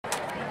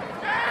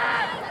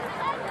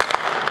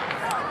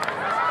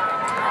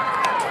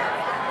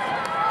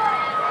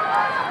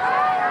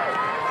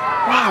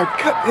inside,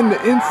 cut in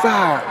the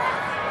inside.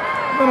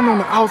 Running on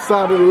the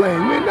outside of the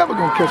lane. You ain't never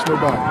gonna catch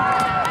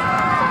nobody.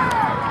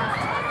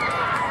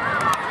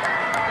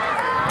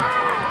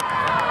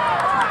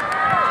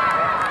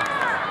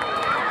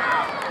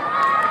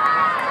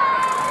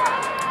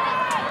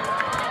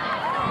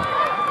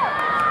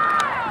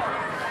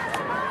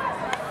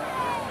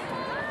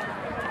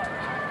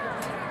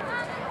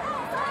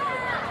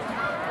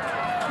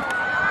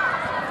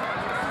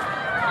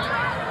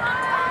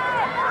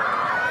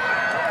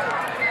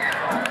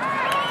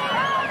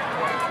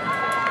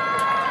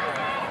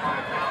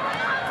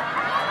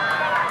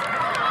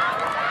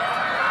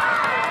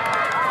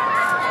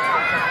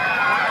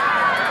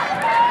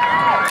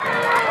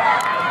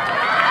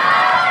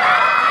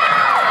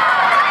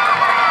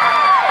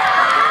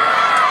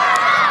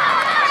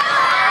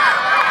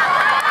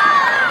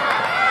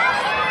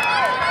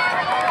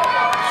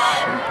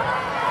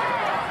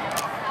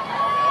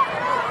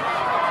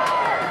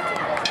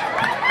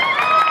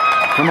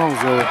 Come on,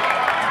 Zoe.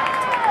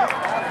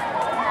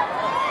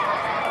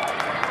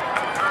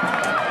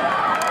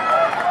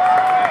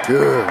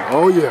 Good.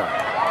 Oh, yeah.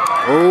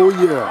 Oh,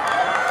 yeah.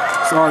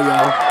 Sorry,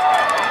 y'all.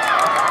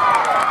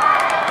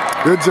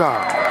 Good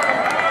job.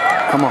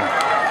 Come on.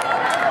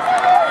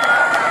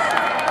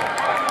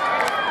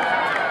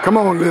 Come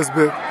on,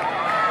 Lisbeth.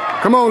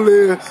 Come on,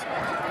 Liz.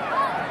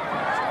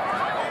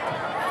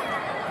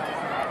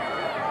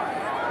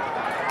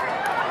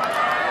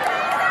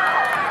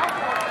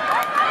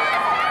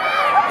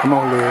 Come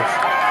on, Liz.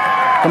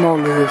 Come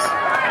on, Liz.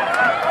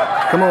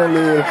 Come on,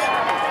 Liz.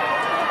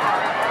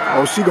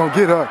 Oh, she gonna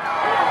get her.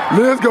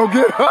 Liz gonna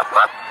get her.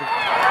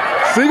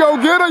 She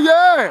gonna get her,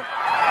 yeah.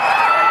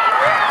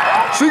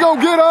 She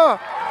gonna get her.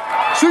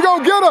 She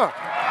gonna get her.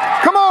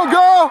 Come on,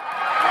 girl.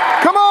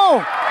 Come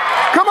on.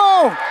 Come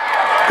on.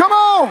 Come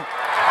on.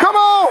 Come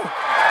on.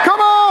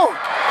 Come on.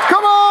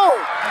 Come on.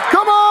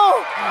 Come on.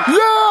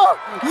 Yeah.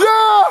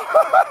 Yeah.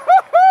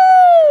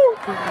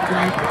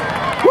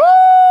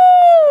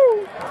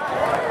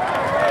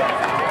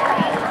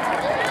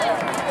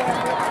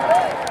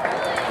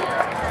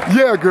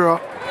 Yeah, girl.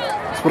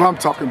 That's what I'm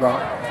talking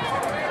about.